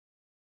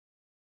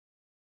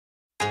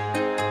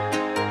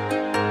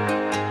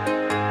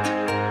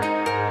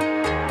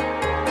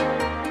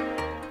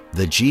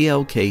The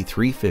GLK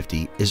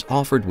 350 is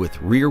offered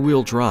with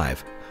rear-wheel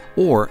drive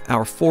or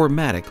our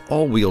 4MATIC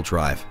all-wheel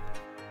drive.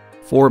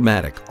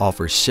 4MATIC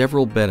offers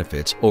several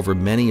benefits over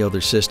many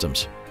other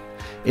systems.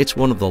 It's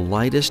one of the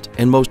lightest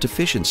and most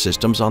efficient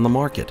systems on the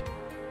market.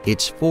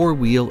 Its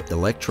four-wheel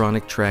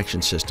electronic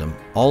traction system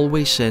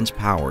always sends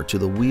power to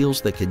the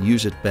wheels that can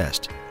use it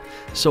best.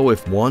 So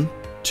if one,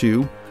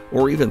 two,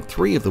 or even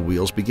three of the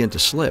wheels begin to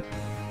slip,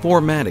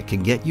 4MATIC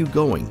can get you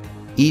going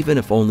even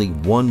if only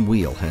one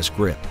wheel has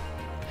grip.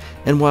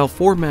 And while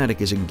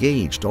 4MATIC is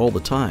engaged all the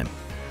time,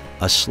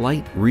 a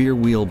slight rear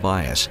wheel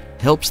bias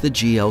helps the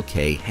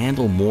GLK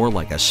handle more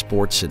like a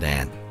sports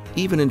sedan,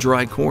 even in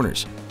dry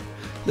corners.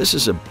 This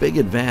is a big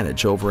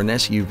advantage over an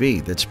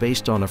SUV that's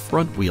based on a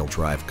front-wheel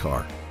drive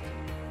car.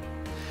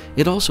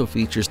 It also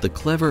features the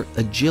clever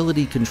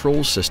agility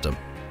control system.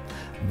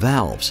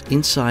 Valves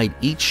inside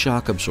each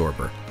shock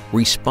absorber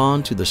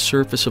respond to the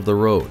surface of the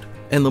road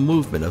and the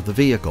movement of the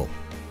vehicle.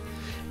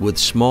 With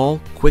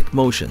small, quick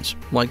motions,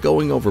 like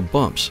going over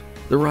bumps,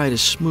 the ride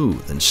is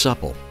smooth and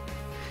supple.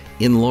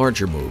 In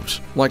larger moves,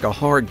 like a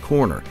hard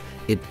corner,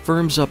 it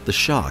firms up the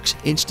shocks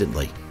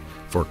instantly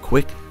for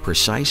quick,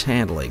 precise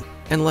handling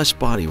and less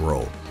body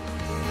roll.